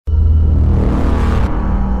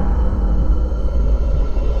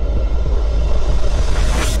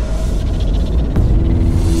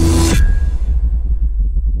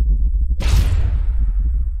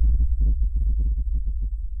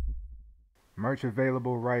Merch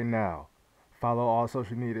available right now. Follow all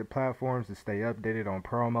social media platforms to stay updated on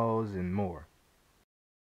promos and more.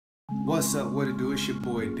 What's up, what it do? It's your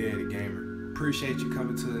boy, Daddy Gamer. Appreciate you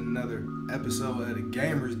coming to another episode of the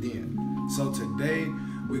Gamers Den. So today,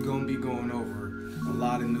 we're going to be going over a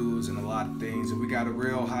lot of news and a lot of things, and we got a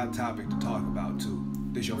real hot topic to talk about too.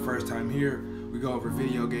 This your first time here, we go over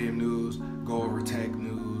video game news, go over tech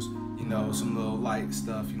news, you know, some little light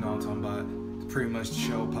stuff, you know what I'm talking about. It's pretty much the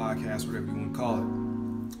show, podcast, whatever you want to call it.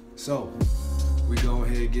 So, we go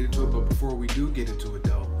ahead and get into it, but before we do get into it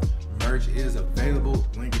though, merch is available.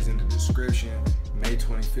 Link is in the description. May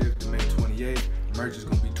 25th to May 28th. Merch is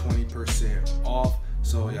going to be 20% off.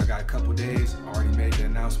 So y'all got a couple days. I already made the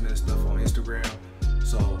announcement and stuff on Instagram.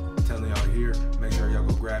 So telling y'all here, make sure y'all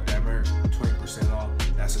go grab that merch. 20% off.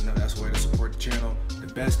 That's a way to support the channel.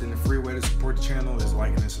 The best and the free way to support the channel is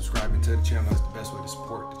liking and subscribing to the channel. That's the best way to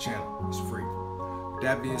support the channel. It's free. With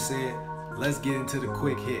that being said, let's get into the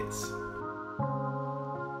quick hits.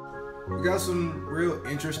 We got some real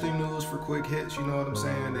interesting news for quick hits, you know what I'm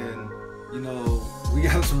saying? And, you know, we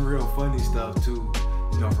got some real funny stuff too,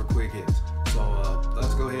 you know, for quick hits. So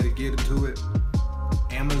let's go ahead and get into it.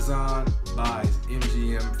 Amazon buys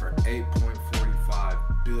MGM for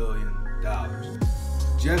 $8.45 billion.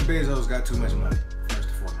 Jeff Bezos got too much money, first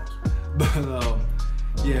and foremost.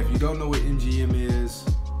 But yeah, if you don't know what MGM is,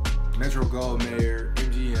 Metro Goldwyn Mayer,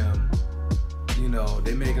 MGM, you know,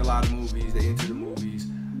 they make a lot of movies, they into the movies.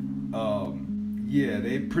 Yeah,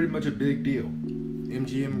 they pretty much a big deal.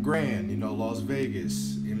 MGM Grand, you know, Las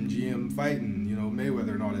Vegas, MGM fighting, you know,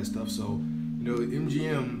 Mayweather and all that stuff. So, you know,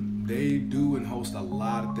 MGM, they do and host a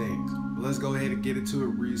lot of things. But let's go ahead and get into it,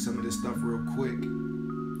 read some of this stuff real quick.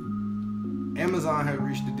 Amazon had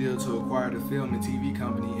reached a deal to acquire the film and TV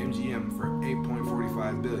company MGM for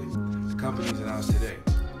 $8.45 billion. The company's announced today.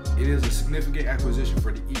 It is a significant acquisition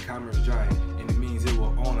for the e-commerce giant, and it means it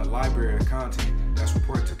will own a library of content that's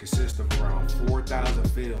reported to consist of around 4,000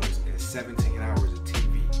 films and 17 hours of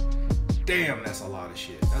TV. Damn, that's a lot of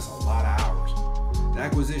shit. That's a lot of hours. The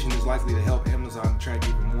acquisition is likely to help Amazon attract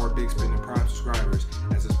even more big spending Prime subscribers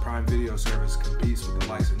as its Prime Video service competes with the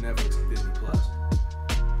likes of Netflix and Disney+.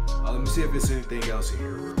 Let me see if there's anything else in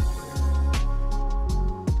here real quick.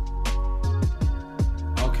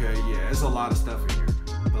 Okay, yeah, there's a lot of stuff in here.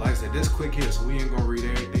 But like I said, this quick hit, so we ain't gonna read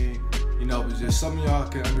everything. You know, but just some of y'all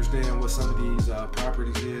can understand what some of these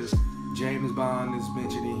properties is. James Bond is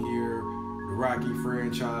mentioned in here, the Rocky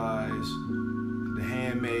franchise, The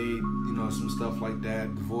Handmaid, you know, some stuff like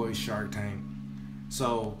that, The Voice, Shark Tank.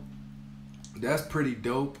 So that's pretty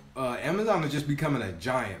dope. Amazon is just becoming a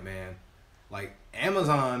giant, man. Like,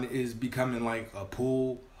 Amazon is becoming like a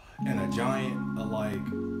pool and a giant of like,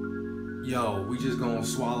 yo, we just gonna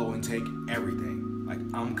swallow and take everything. Like,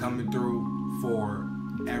 I'm coming through for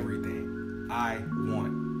everything. I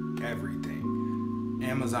want everything.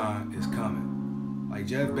 Amazon is coming. Like,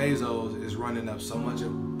 Jeff Bezos is running up so much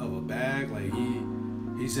of a bag. Like,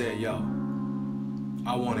 he said, yo,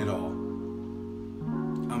 I want it all.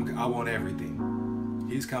 I want everything.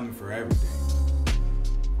 He's coming for everything.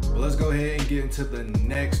 But let's go ahead and get into the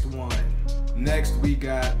next one. Next, we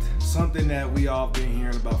got something that we all been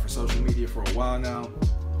hearing about for social media for a while now.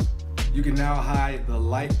 You can now hide the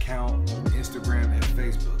like count on Instagram and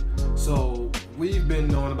Facebook. So we've been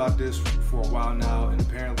knowing about this for a while now, and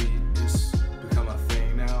apparently it's become a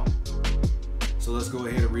thing now. So let's go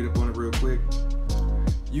ahead and read up on it real quick.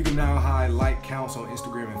 You can now hide like counts on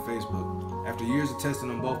Instagram and Facebook. After years of testing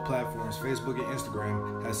on both platforms, Facebook and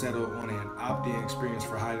Instagram has settled on an opt-in experience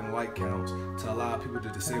for hiding like counts to allow people to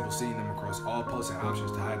disable seeing them across all posting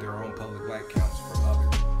options to hide their own public like counts from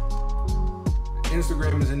others.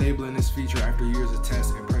 Instagram is enabling this feature after years of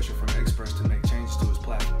tests and pressure from experts to make changes to its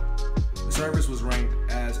platform. The service was ranked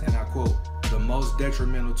as, and I quote, the most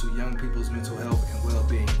detrimental to young people's mental health and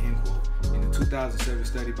well-being, end quote, in the 2007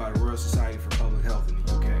 study by the Royal Society for Public Health in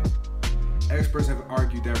the UK. Experts have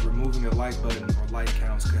argued that removing the like button or like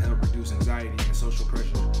counts could help reduce anxiety and social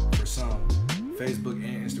pressure for some Facebook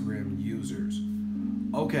and Instagram users.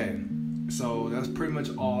 Okay, so that's pretty much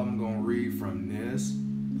all I'm gonna read from this.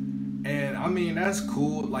 And I mean, that's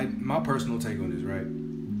cool. Like, my personal take on this, right?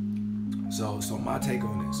 So my take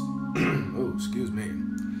on this. Oh, excuse me.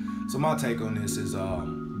 So my take on this is, you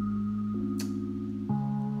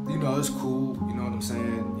know, it's cool. You know what I'm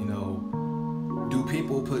saying? You know, do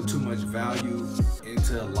people put too much value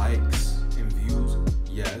into likes and views?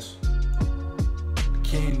 Yes.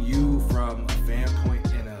 Can you, from a fan point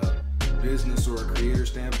and a business or a creator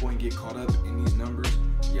standpoint, get caught up in these numbers?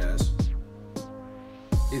 Yes.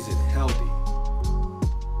 Is it healthy?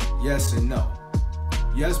 Yes and no.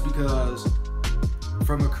 Yes, because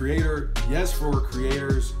from a creator, yes, for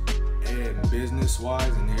creators and business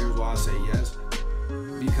wise, and here's why I say yes,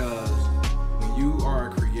 because when you are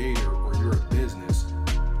a creator or you're a business,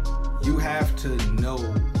 you have to know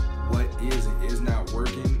what is and is not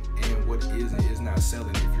working and what is and is not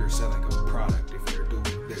selling. If you're selling a product, if you're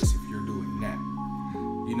doing this, if you're doing that,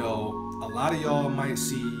 you know, a lot of y'all might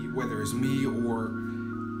see, whether it's me or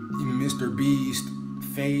even Mr. Beast,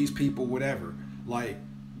 Phase people, whatever, like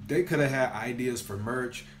they could have had ideas for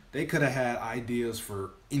merch, they could have had ideas for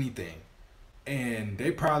anything, and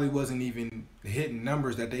they probably wasn't even hitting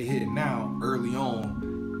numbers that they hit now early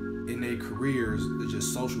on in their careers,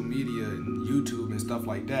 just social media and YouTube and stuff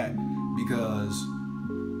like that, because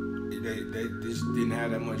they just didn't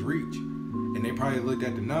have that much reach. And they probably looked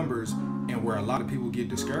at the numbers, and where a lot of people get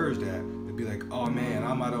discouraged at, they'd be like, oh man,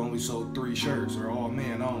 I might have only sold 3 shirts, or oh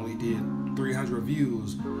man, I only did 300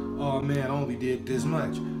 views, oh man, I only did this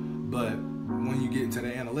much. But when you get into the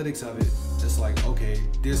analytics of it, it's like, okay,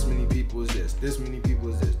 this many people is this many people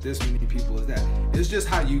is this many people is that. It's just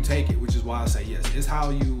how you take it, which is why I say yes. It's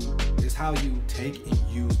how you take and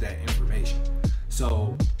use that information.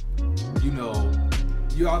 So, you know,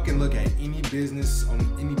 y'all can look at any business, on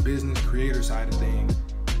any business creator side of things,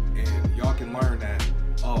 and y'all can learn that,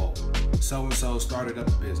 oh, so-and-so started up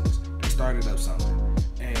a business. They started up something.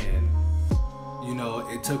 And, you know,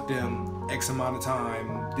 it took them X amount of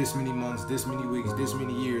time, this many months, this many weeks, this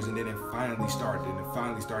many years, and then it finally started, and it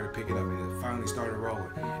finally started picking up, and it finally started rolling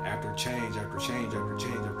after change, after change, after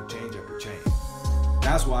change, after change, after change.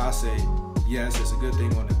 That's why I say, yes, it's a good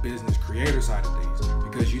thing on the business creator side of things,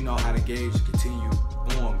 because you know how to gauge and continue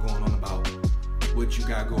on going on about what you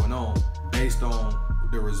got going on based on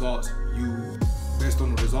the results,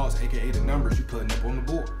 aka the numbers you putting up on the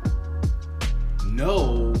board.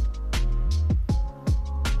 No,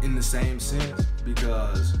 in the same sense,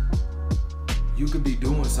 because you could be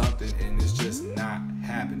doing something and it's just not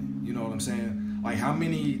happening. You know what I'm saying? Like, how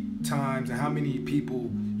many times and how many people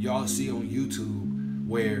y'all see on YouTube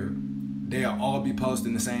where they'll all be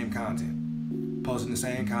posting the same content,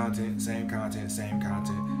 same content.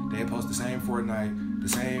 They post the same Fortnite, the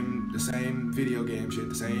same video game shit,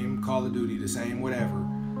 the same Call of Duty, the same whatever,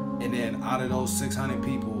 and then out of those 600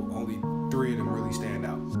 people, only 3 of them really stand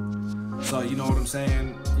out. So you know what I'm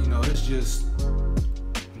saying? You know, it's just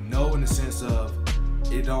no, in the sense of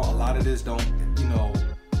it don't. A lot of this don't. You know,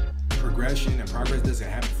 progression and progress doesn't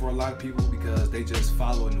happen for a lot of people because they just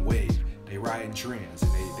following the wave. They riding trends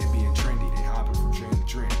and they being trendy. They hopping from trend to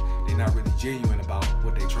trend. They're not really genuine about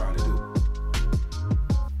what they trying to do.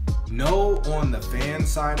 No, on the fan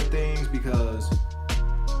side of things, because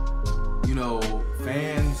you know,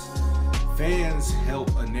 fans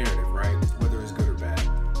help a narrative, right? Whether it's good or bad.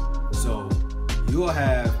 So you'll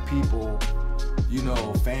have people, you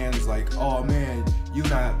know, fans like, oh man, you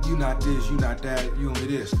not this, you not that, you only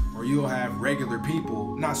this. Or you'll have regular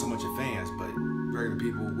people, not so much of fans, but regular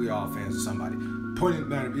people, we all fans of somebody. Point of the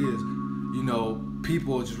matter is, you know,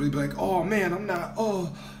 people just really be like, oh man, I'm not,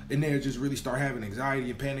 oh, and they'll just really start having anxiety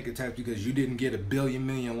and panic attacks because you didn't get 1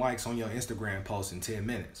 billion likes on your Instagram post in 10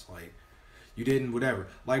 minutes. Like, you didn't, whatever.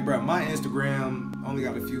 Like, bro, my Instagram only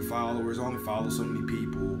got a few followers, only follow so many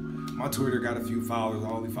people. My Twitter got a few followers,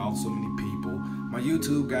 only follow so many people. My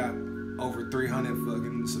YouTube got over 300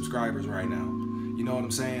 fucking subscribers right now. You know what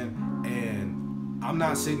I'm saying? And I'm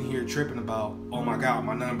not sitting here tripping about, oh my God,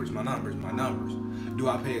 my numbers. Do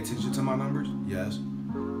I pay attention to my numbers? Yes.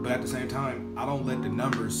 But at the same time, I don't let the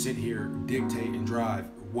numbers sit here, dictate and drive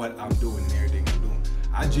what I'm doing and everything I'm doing.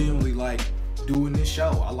 I genuinely like doing this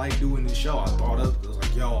show. I like doing this show. I thought of it, was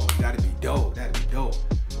like, yo, that'd be dope.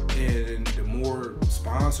 And the more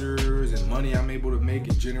sponsors and money I'm able to make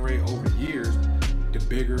and generate over the years, the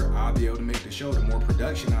bigger I'll be able to make the show, the more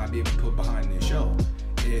production I'll be able to put behind this show.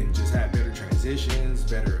 And just have better transitions,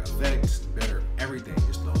 better effects, better everything.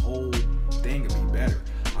 Just the whole thing will be better.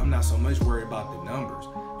 I'm not so much worried about the numbers,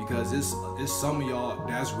 because it's some of y'all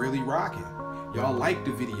that's really rocking. Y'all like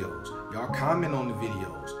the videos. Y'all comment on the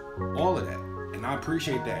videos. All of that. And I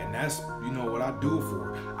appreciate that. And that's, you know, what I do it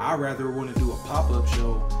for. I rather want to do a pop-up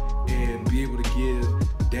show and be able to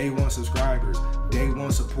give day one subscribers, day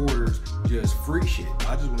one supporters, just free shit.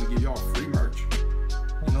 I just want to give y'all free merch.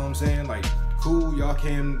 You know what I'm saying? Like, cool, y'all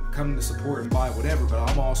can come to support and buy whatever, but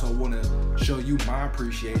I'm also want to show you my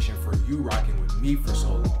appreciation for you rocking with me for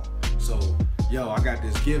so long. So, yo, I got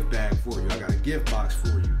this gift bag for you. I got a gift box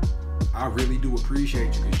for you. I really do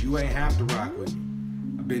appreciate you, because you ain't have to rock with me.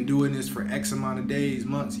 I've been doing this for X amount of days,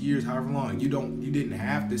 months, years, however long. You didn't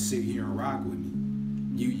have to sit here and rock with me.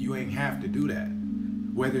 You ain't have to do that.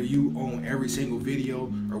 Whether you own every single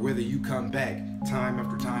video or whether you come back time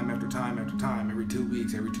after time after time after time, every 2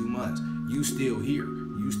 weeks, every 2 months. You still here.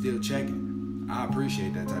 You still checking. I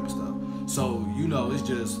appreciate that type of stuff. So, you know, it's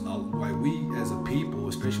just like we as a people,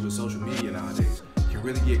 especially with social media nowadays, can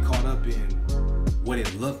really get caught up in what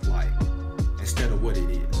it looked like instead of what it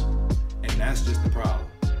is. And that's just the problem.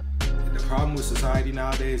 The problem with society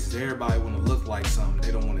nowadays is everybody want to look like something.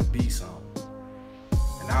 They don't want to be something.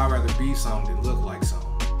 And I'd rather be something than look like something.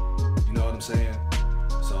 You know what I'm saying?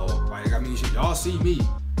 So, like, I mean, y'all see me,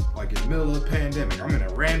 like, in the middle of the pandemic. I'm in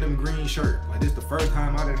a random green shirt. Like, this is the first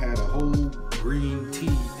time I done had a whole green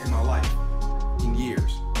tee in my life in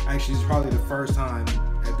years. Actually, it's probably the first time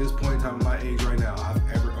at this point in time in my age right now I've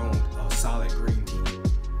ever owned a solid green tee.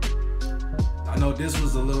 I know this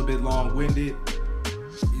was a little bit long-winded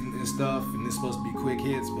and stuff, and it's supposed to be quick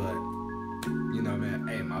hits, but, you know, man,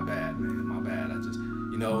 hey, my bad, man, my bad. I just,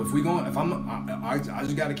 you know, I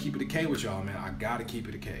just gotta keep it a K with y'all, man. I gotta keep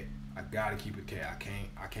it a K. I gotta keep it a K.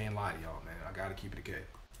 I can't lie to y'all, man. I gotta keep it a K.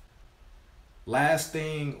 Last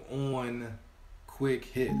thing on quick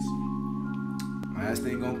hits. Last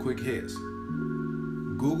thing on quick hits.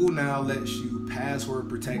 Google now lets you password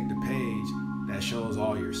protect the page that shows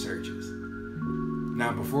all your searches.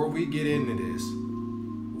 Now, before we get into this,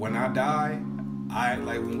 when I die,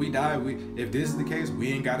 when we die, if this is the case,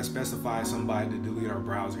 we ain't gotta specify somebody to delete our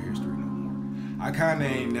browser history no more. I kinda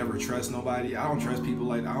ain't never trust nobody. I don't trust people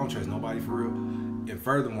like that. I don't trust nobody for real. And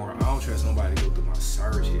furthermore, I don't trust nobody to go through my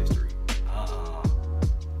search history.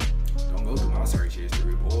 Don't go through my search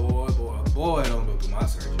history. Boy, don't go through my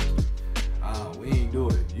search history. We ain't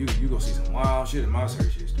doing it. You gonna see some wild shit in my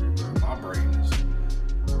search history, bro. My brain is,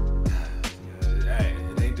 hey,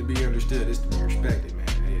 it ain't to be understood, it's to be respected, man.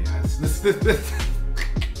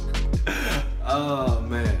 Oh,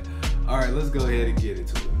 man. All right, let's go ahead and get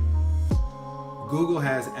into it. Google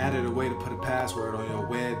has added a way to put a password on your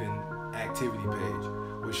web and activity page,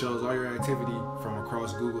 which shows all your activity from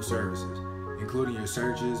across Google services, including your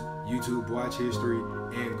searches, YouTube watch history,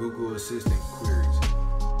 and Google Assistant queries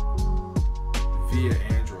via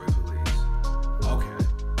Android, please. Okay.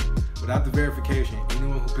 Without the verification,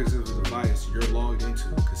 anyone who picks up the device you're logged into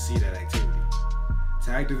can see that activity.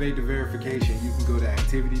 To activate the verification, you can go to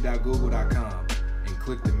activity.google.com and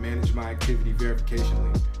click the Manage My Activity Verification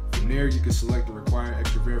link. From there, you can select the Require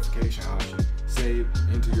Extra Verification option, save,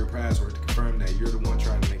 enter your password to confirm that you're the one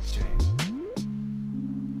trying to make the change.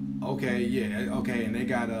 Okay, yeah, okay, and they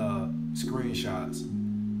got screenshots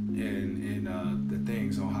and the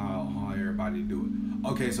things on how everybody do it.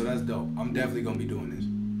 Okay, so that's dope. I'm definitely gonna be doing this.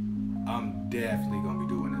 I'm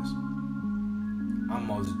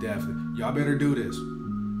most definitely. Y'all better do this.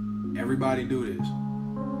 Everybody do this.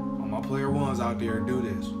 All my player ones out there, do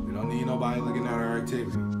this. We don't need nobody looking at our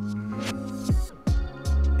activity.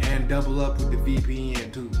 And double up with the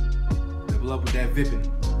VPN too. Double up with that VPN.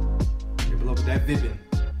 Double up with that VPN.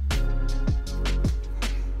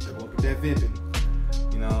 Double up with that VPN.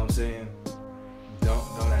 You know what I'm saying? Don't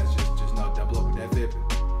that's just no, double up with that VPN.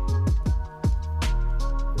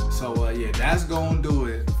 So yeah, that's gonna do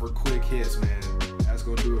it for quick hits, man. That's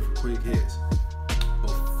gonna do it for quick hits.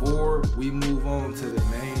 Before we move on to the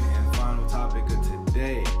main and final topic of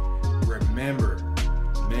today, remember,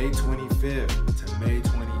 May 25th to May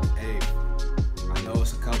 28th. I know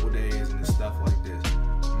it's a couple days and it's stuff like this.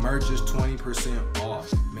 Merch is 20%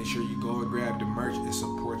 off. Make sure you go and grab the merch and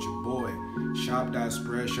support your boy.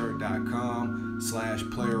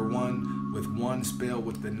 shop.spreadshirt.com/player1 with one spelled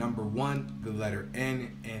with the number 1, the letter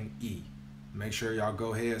N and E. Make sure y'all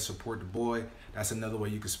go ahead, support the boy. That's another way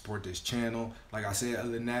you can support this channel. Like I said,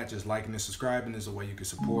 other than that, just liking and subscribing is a way you can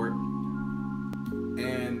support.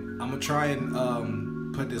 And I'm gonna try and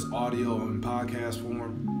put this audio in podcast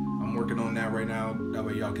form. I'm working on that right now. That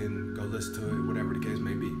way y'all can go listen to it, whatever the case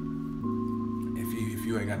may be. If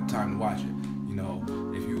you ain't got the time to watch it, you know,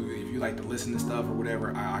 if you like to listen to stuff or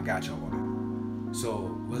whatever, I got y'all on it.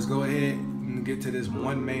 So let's go ahead and get to this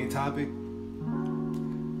one main topic.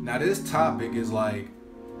 Now this topic is like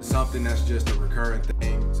something that's just a recurring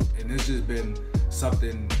thing, and it's just been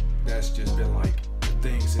something that's just been like a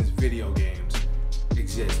thing since video games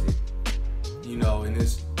existed. You know, and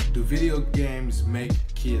it's, do video games make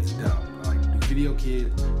kids dumb? Like, do video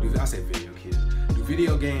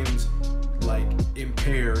games like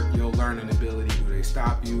impair your learning ability? Do they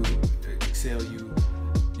stop you, excel you?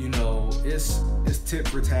 You know, it's tit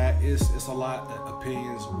for tat. It's a lot of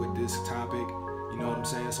opinions with this topic. You know what I'm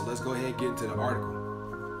saying? So let's go ahead and get into the article.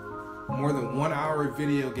 More than 1 hour of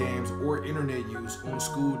video games or internet use on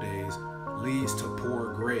school days leads to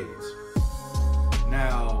poor grades.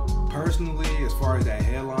 Now, personally, as far as that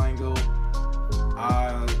headline goes,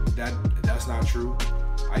 that's not true.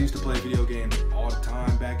 I used to play video games all the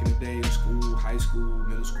time back in the day, school, high school,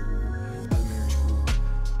 middle school, elementary school.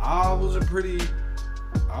 I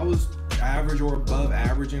was average or above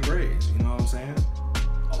average in grades, you know what I'm saying?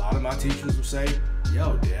 A lot of my teachers would say,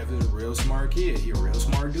 yo, Dev is a real smart kid. He a real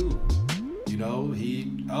smart dude. You know,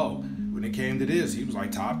 when it came to this, he was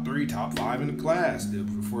like top 3, top 5 in the class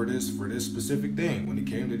for this specific thing. When it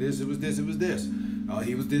came to this, it was this. He was this.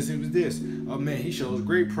 Oh man, he shows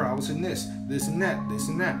great prowess in this and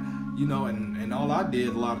that. You know, and all I did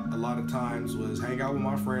a lot of times was hang out with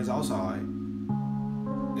my friends outside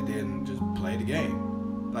and then just play the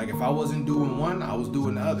game. Like if I wasn't doing one, I was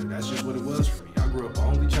doing the other. That's just what it was for me. I grew up an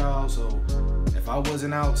only child, so if I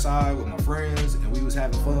wasn't outside with my friends and we was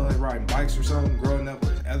having fun riding bikes or something, growing up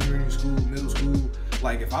with elementary school, middle school,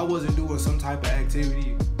 like if I wasn't doing some type of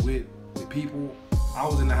activity with people, I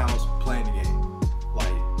was in the house playing the game.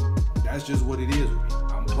 Like that's just what it is with me.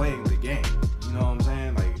 I'm playing the game. You know what I'm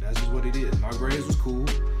saying? Like that's just what it is. My grades was cool.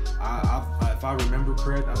 If I remember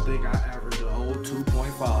correct, I think I averaged a whole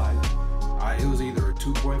 2.5. It was either a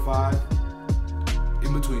 2.5,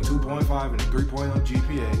 in between 2.5 and a 3.0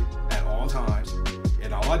 GPA at all times,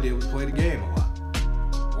 and all I did was play the game a lot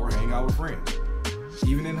or hang out with friends.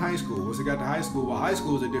 Even in high school, once I got to high school, well, high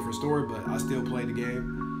school is a different story, but I still played the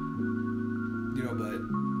game. You know, but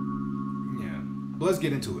yeah, but let's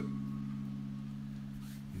get into it.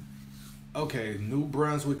 Okay, New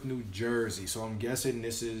Brunswick, New Jersey. So I'm guessing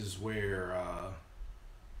this is where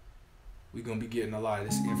we're gonna be getting a lot of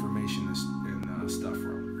this information and stuff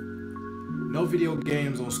from. No video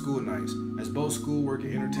games on school nights, as both schoolwork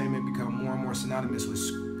and entertainment become more and more synonymous with,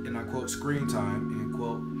 and I quote, screen time, end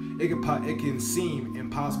quote. It can seem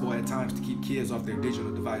impossible at times to keep kids off their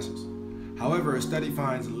digital devices. However, a study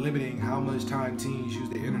finds limiting how much time teens use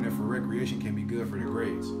the internet for recreation can be good for their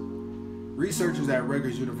grades. Researchers at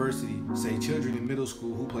Rutgers University say children in middle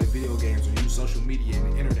school who play video games or use social media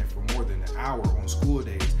and the internet for more than an hour on school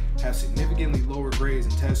days have significantly lower grades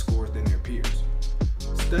and test scores than their peers.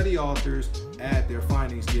 Study authors add their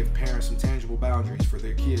findings give parents some tangible boundaries for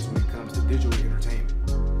their kids when it comes to digital entertainment.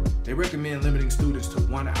 They recommend limiting students to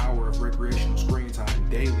 1 hour of recreational screen time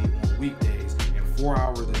daily on weekdays and 4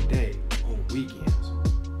 hours a day on weekends.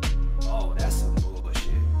 Oh, that's some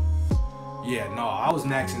bullshit. Yeah, no, I was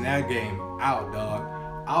maxing that game out, dog.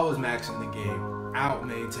 I was maxing the game out,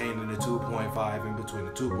 maintaining the 2.5 in between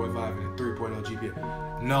the 2.5 and the 3.0 GPA.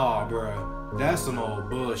 Nah, bruh. That's some old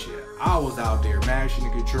bullshit. I was out there mashing the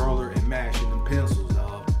controller and mashing the pencils,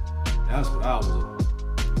 dog. That's what I was doing.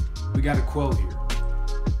 We got a quote here.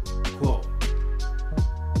 Quote,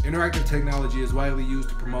 interactive technology is widely used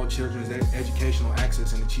to promote children's educational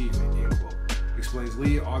access and achievement, end quote, explains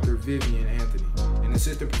lead author Vivian Anthony, an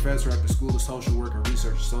assistant professor at the School of Social Work and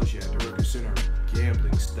Research Associate at the Rutgers Center of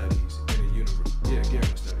Gambling Studies in the University. Yeah,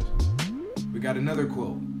 Gambling Studies. We got another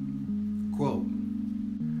quote. Quote,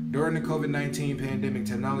 during the COVID-19 pandemic,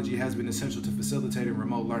 technology has been essential to facilitating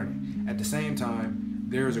remote learning. At the same time,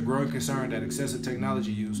 there is a growing concern that excessive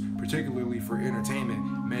technology use, particularly for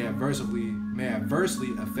entertainment, may adversely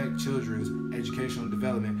affect children's educational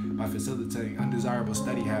development by facilitating undesirable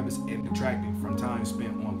study habits and detracting from time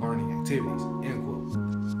spent on learning activities, end quote.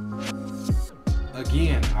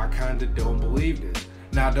 Again, I kind of don't believe this.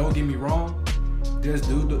 Now, don't get me wrong, this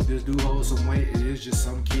do hold some weight. It is just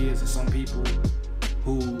some kids and some people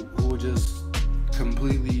who will just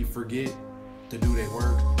completely forget to do their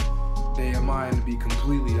work. Their mind to be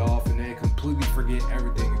completely off and they completely forget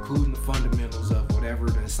everything, including the fundamentals of whatever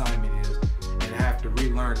the assignment is, and have to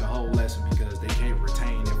relearn the whole lesson because they can't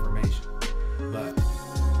retain information. But,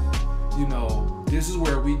 you know, this is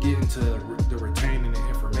where we get into the retaining the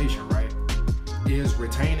information, right? Is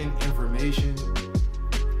retaining information,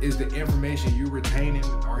 is the information you retaining,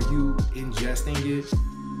 are you ingesting it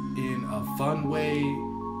in a fun way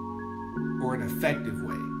or an effective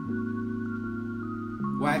way?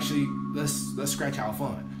 Well, actually, let's scratch out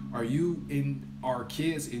fun. Are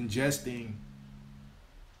kids ingesting?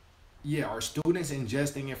 Yeah, are students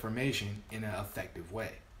ingesting information in an effective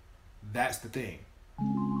way? That's the thing.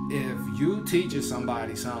 If you teaching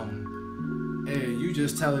somebody something and you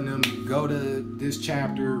just telling them go to this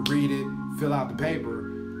chapter, read it, fill out the paper,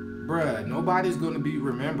 bruh, nobody's gonna be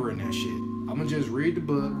remembering that shit. I'm gonna just read the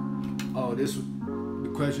book. Oh, the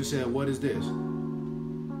question said, what is this?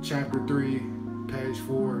 Chapter 3. Page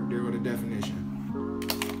 4, there go the definition.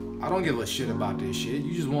 I don't give a shit about this shit.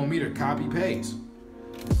 You just want me to copy paste.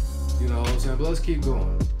 You know what I'm saying? But let's keep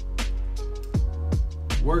going.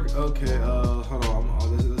 Okay, hold on.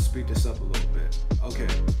 Let's speed this up a little bit. Okay.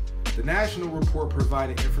 The national report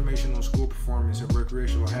provided information on school performance and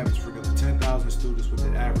recreational habits for nearly 10,000 students with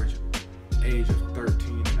an average age of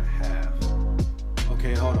 13 and a half.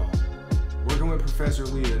 Okay, hold on. Working with Professor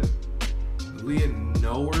Leah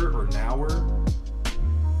Nower.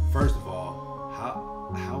 First of all,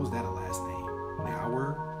 how is that a last name?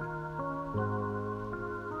 Nower?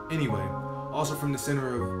 Anyway, also from the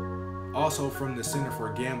Center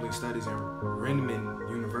for Gambling Studies in Renmin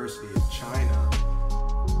University of China.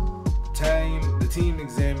 The team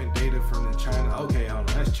examined data from the China. Okay, hold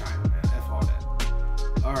on, that's China, man. F all that.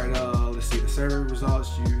 All right, let's see. The survey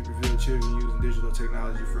results reveal children using digital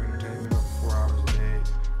technology for entertainment over 4 hours a day,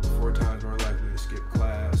 4 times more likely to skip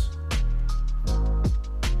class.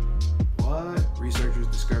 What? Researchers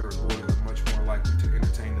discovered boys are much more likely to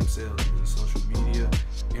entertain themselves using social media,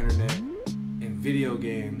 internet, and video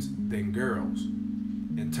games than girls.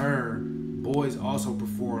 In turn, boys also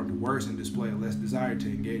performed worse and displayed less desire to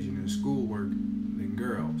engage in their schoolwork than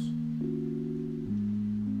girls.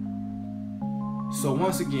 So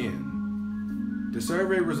once again, the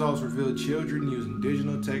survey results revealed children using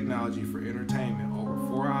digital technology for entertainment over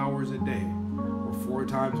 4 hours a day were 4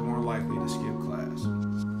 times more likely to skip class.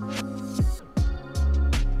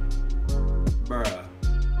 Bruh,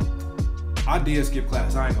 I did skip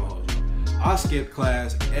class, I ain't gonna hold you. I skipped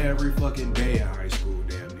class every fucking day in high school,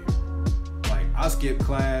 damn near. Like, I skipped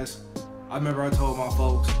class. I remember I told my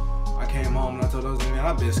folks, I came home and I told them, man,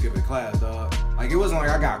 I've been skipping class, dog. Like, it wasn't like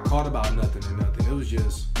I got caught about nothing or nothing. It was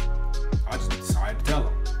just, I just decided to tell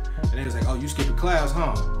them. And they was like, oh, you skipping class,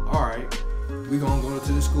 huh? All right. We gonna go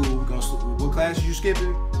to the school. What class are you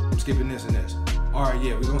skipping? I'm skipping this and this. All right,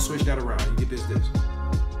 yeah, we gonna switch that around. You get this.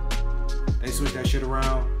 They switched that shit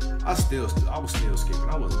around. I was still skipping.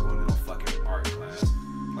 I wasn't going to no fucking art class.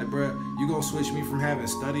 Like, bruh, you gonna switch me from having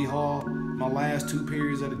study hall my last 2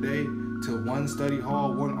 periods of the day to 1 study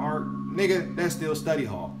hall, 1 art? Nigga, that's still study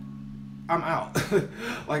hall. I'm out.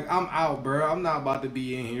 Like, I'm out, bruh. I'm not about to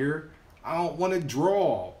be in here. I don't want to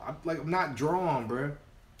draw. I'm not drawing, bruh.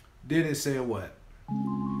 Then it said what?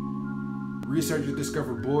 Researchers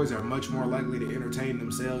discovered boys are much more likely to entertain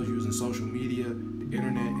themselves using social media, the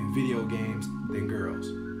internet, and video games than girls.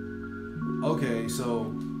 Okay,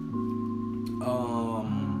 so,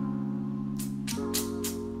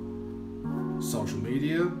 social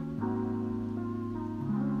media,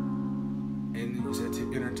 and you said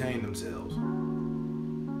to entertain themselves.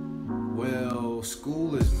 Well,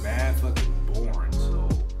 school is mad fucking boring, so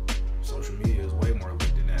social media is way more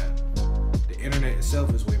lit than that. The internet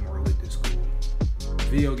itself is way more lit than school.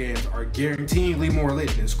 Video games are guaranteedly more lit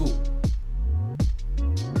than school.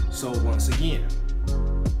 So once again,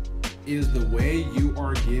 is the way you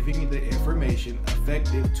are giving the information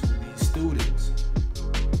effective to these students?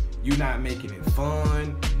 You're not making it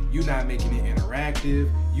fun. You're not making it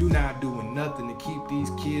interactive. You're not doing nothing to keep these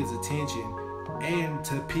kids' attention and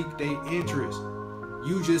to pique their interest.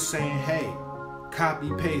 You just saying, hey,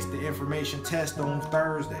 copy paste the information test on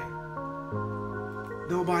Thursday.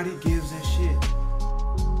 Nobody gives a shit.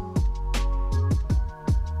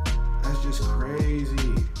 That's just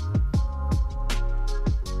crazy.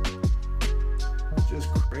 It's just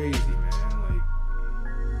crazy, man.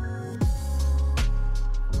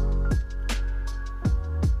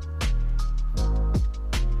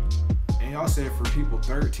 Y'all said for people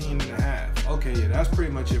 13 and a half. Okay, yeah, that's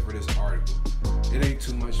pretty much it for this article. It ain't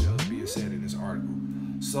too much else being said in this article.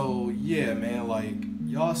 So, yeah, man, like,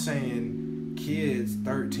 y'all saying kids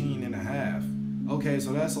 13 and a half. Okay,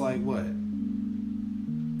 so that's like what?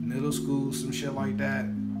 Middle school, some shit like that?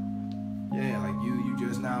 Yeah, like you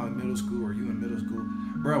just now in middle school, or you in middle school.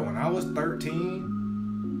 Bro, when I was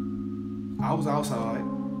 13, I was outside,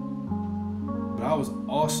 but I was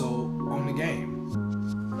also on the game.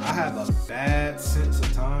 I have a bad sense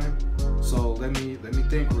of time, so let me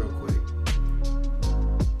think real quick.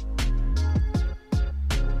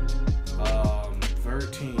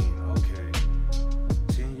 13, okay.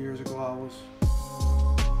 10 years ago I was.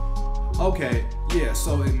 Okay, yeah,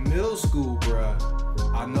 so in middle school, bruh,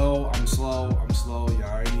 I know I'm slow,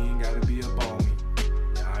 y'all ain't even gotta be up on me.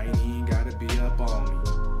 Y'all ain't even gotta be up on me.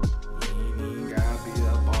 You ain't even gotta be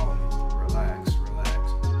up on me. Relax.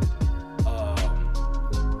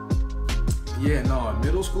 Yeah, no,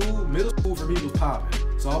 middle school for me was popping.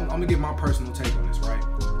 So I'm gonna get my personal take on this, right?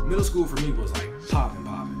 Middle school for me was like popping.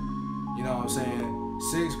 You know what I'm saying?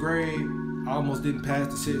 6th grade, I almost didn't pass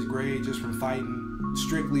the 6th grade just from fighting,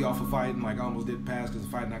 strictly off of fighting. Like, I almost didn't pass because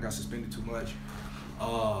of fighting, I got suspended too much.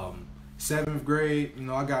 7th grade, you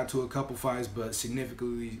know, I got into a couple fights, but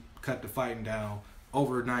significantly cut the fighting down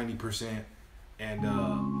over 90%. And,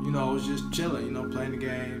 you know, I was just chilling, you know, playing the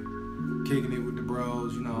game, kicking it with the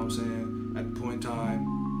bros, you know what I'm saying? At the point in time,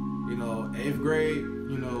 you know, 8th grade,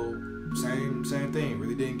 you know, same thing.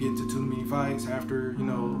 Really didn't get into too many fights. After, you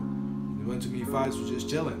know, there wasn't too many fights, was just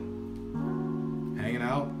chilling, hanging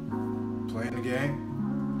out, playing the game.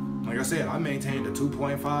 Like I said, I maintained a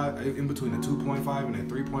 2.5, in between a 2.5 and a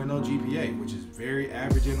 3.0 GPA, which is very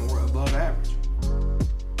average and or above average,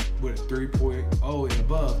 with a 3.0 and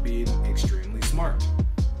above being extremely smart.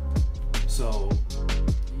 So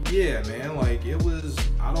yeah, man, like it was,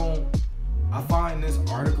 I find this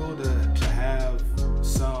article to have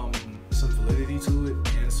some validity to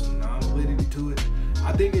it and some non-validity to it.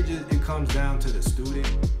 I think it comes down to the student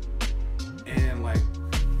and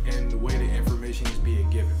the way the information is being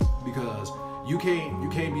given. Because you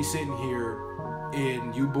can't be sitting here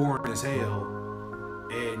and you boring as hell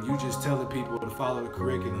and you just telling people to follow the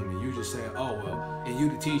curriculum and you just saying, oh well, and you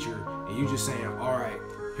the teacher and you just saying, all right,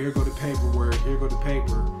 here go the paperwork, here go the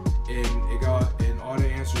paper, and all the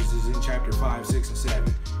answers is in chapter 5, 6, and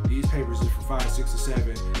 7. These papers is for 5, 6,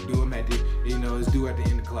 and 7. Do them at the, you know, it's due at the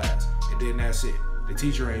end of class, and then that's it. The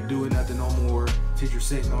teacher ain't doing nothing no more. Teacher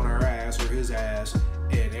sitting on her ass or his ass,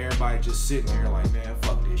 and everybody just sitting there like, man,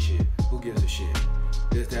 fuck this shit. Who gives a shit?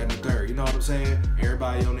 This, that, and the third. You know what I'm saying?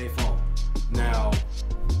 Everybody on their phone. Now,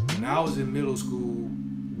 when I was in middle school,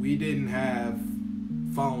 we didn't have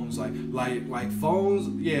phones like phones.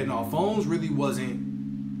 Yeah, no, phones really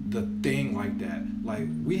wasn't the thing like that. Like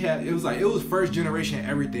it was first generation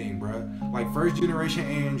everything, bruh. Like first generation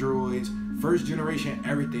Androids, first generation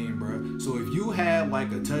everything, bruh. So if you had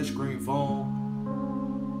like a touchscreen phone,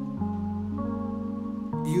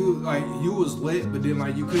 you was lit, but then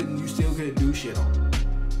like you still couldn't do shit on it.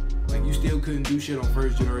 Like you still couldn't do shit on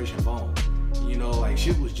first generation phone. You know, like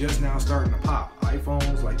shit was just now starting to pop.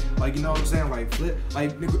 iPhones, like you know what I'm saying? Like flip,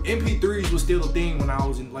 like MP3s was still a thing when I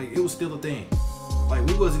was in, like it was still a thing. Like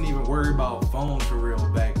we wasn't even worried about phones for real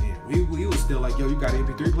back then. We was still like, yo, you got an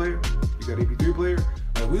MP3 player? You got an MP3 player?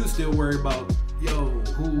 Like we was still worried about, yo,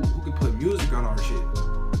 who could put music on our shit?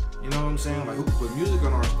 You know what I'm saying? Like who could put music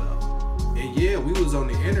on our stuff? And yeah, we was on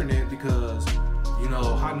the internet because, you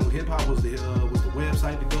know, Hot New Hip Hop was the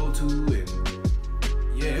website to go to, and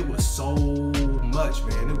yeah, it was so much,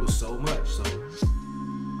 man. It was so much. So,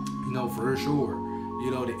 you know, for sure,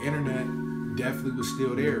 you know, the internet definitely was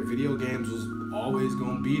still there. Video games was always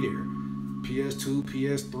gonna be there. PS2,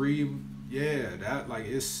 PS3, yeah, that like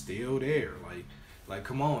it's still there. Like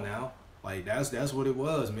come on now. Like that's what it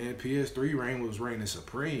was, man. PS3 was reigning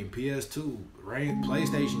supreme. PS2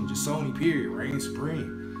 PlayStation, just Sony period, reigning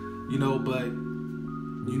supreme. You know, but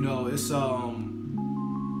you know, it's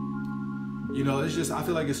you know, it's just, I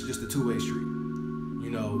feel like it's just a two-way street. You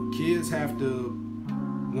know, kids have to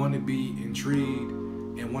want to be intrigued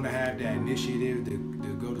and want to have that initiative to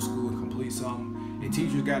go to school and complete something. And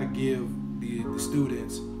teachers got to give the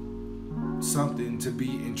students something to be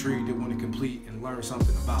intrigued and want to complete and learn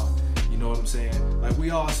something about. You know what I'm saying? Like we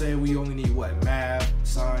all say we only need what? Math,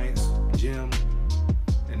 science, gym,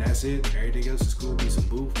 and that's it. Everything else in school be some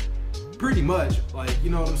booth. Pretty much, like,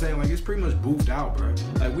 you know what I'm saying? Like, it's pretty much boofed out, bro.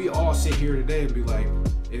 Like, we all sit here today and be like,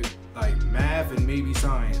 math and maybe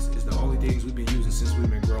science is the only things we've been using since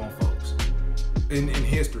we've been grown folks. In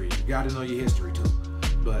history, you gotta know your history too.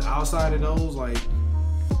 But outside of those, like,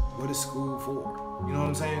 what is school for? You know what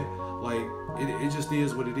I'm saying? Like, it just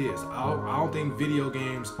is what it is. I don't think video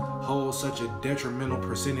games hold such a detrimental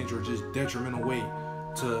percentage or just detrimental weight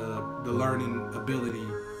to the learning ability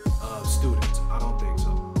of students. I don't think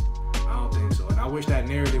so. And I wish that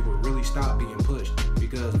narrative would really stop being pushed,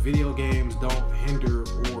 because video games don't hinder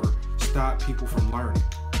or stop people from learning.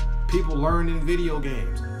 People learn in video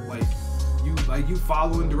games. Like you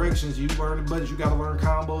following directions, you learn budgets, you gotta learn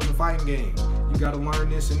combos and fighting games. You gotta learn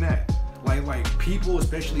this and that. Like people,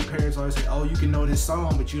 especially parents, always say, oh, you can know this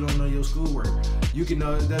song, but you don't know your schoolwork. You can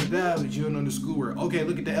know that, but you don't know the schoolwork. Okay,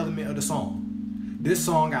 look at the element of the song. This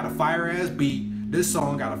song got a fire ass beat. This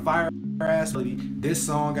song got a fire ass melody. This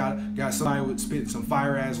song got somebody with spit some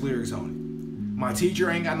fire ass lyrics on it. My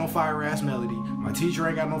teacher ain't got no fire ass melody. My teacher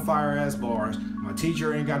ain't got no fire ass bars. My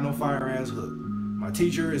teacher ain't got no fire ass hook. My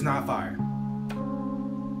teacher is not fire.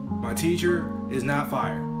 My teacher is not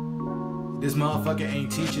fire. This motherfucker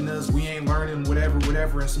ain't teaching us. We ain't learning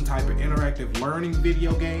whatever in some type of interactive learning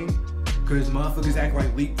video game. Cause motherfuckers act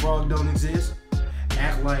like Leapfrog don't exist.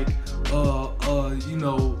 Act like you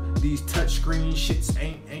know, these touchscreen shits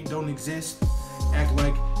don't exist. Act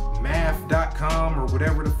like math.com or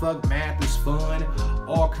whatever the fuck, math is fun,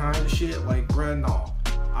 all kinds of shit. Like, bruh, no.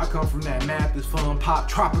 I come from that math is fun,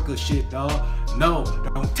 pop tropica shit, dog. No,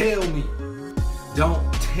 don't tell me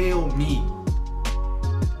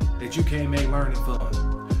that you can't make learning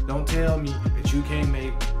fun. Don't tell me that you can't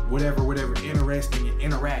make whatever interesting and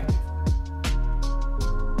interactive.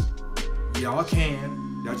 Y'all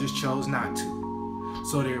can, y'all just chose not to.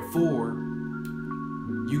 So therefore,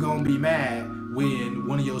 you gonna be mad when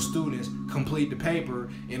one of your students complete the paper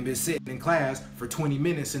and been sitting in class for 20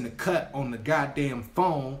 minutes in the cut on the goddamn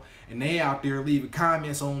phone, and they out there leaving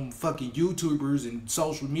comments on fucking YouTubers and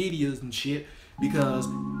social medias and shit because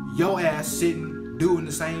your ass sitting doing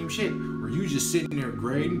the same shit, or you just sitting there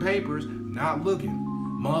grading papers, not looking.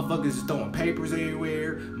 Motherfuckers is throwing papers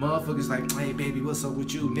everywhere. Motherfuckers like, hey baby, what's up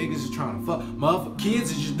with you? Niggas is trying to fuck.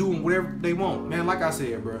 Kids is just doing whatever they want, man. Like I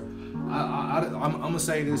said, bro, I'm gonna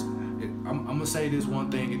say this. I'm gonna say this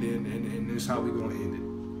one thing, and then and this is how we gonna end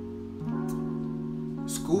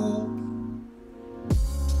it. School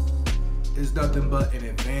is nothing but an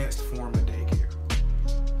advanced form of daycare.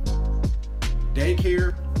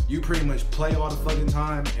 Daycare, you pretty much play all the fucking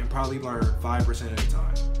time and probably learn 5% of the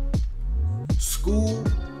time. School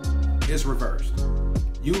is reversed.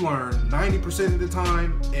 You learn 90% of the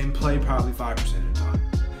time and play probably 5% of the time.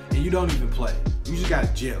 And you don't even play. You just got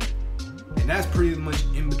to gym. And that's pretty much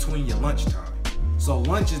in between your lunchtime. So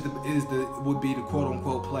lunch would be the quote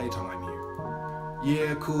unquote playtime here.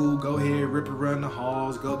 Yeah, cool, go ahead, rip and run the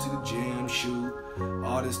halls, go to the gym, shoot,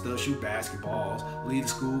 all this stuff, shoot basketballs, leave the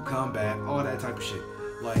school, come back, all that type of shit.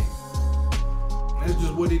 Like, that's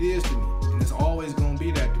just what it is to me. And it's always gonna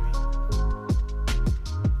be that to me.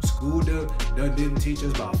 School didn't teach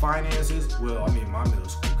us about finances. Well, I mean, my middle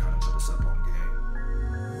school kind of put us up on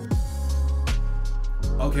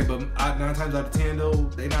game. Okay, but 9 times out of 10 though,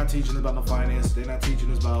 they're not teaching us about no finances. They're not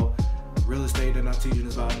teaching us about real estate. They're not teaching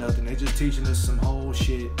us about nothing. They're just teaching us some whole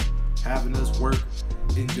shit, having us work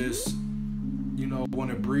and just,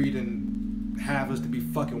 want to breed and have us to be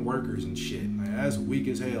fucking workers and shit. Man, that's weak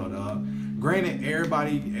as hell, dog. Granted,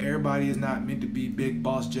 everybody is not meant to be big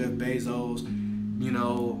boss Jeff Bezos,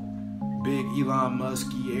 big Elon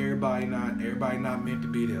Musky. Everybody not meant to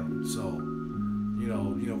be them. So,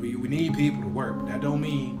 we need people to work. But that don't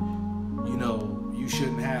mean, you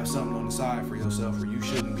shouldn't have something on the side for yourself, or you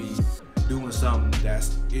shouldn't be doing something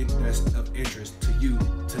that's of interest to you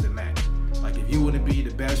to the max. Like, if you want to be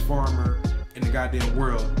the best farmer in the goddamn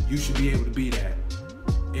world, you should be able to be that,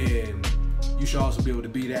 and you should also be able to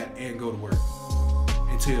be that and go to work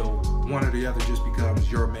until one or the other just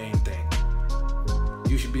becomes your main thing.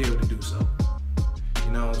 You should be able to do so.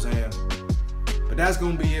 You know what I'm saying? But that's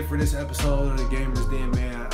gonna be it for this episode of the Gamers Den, man.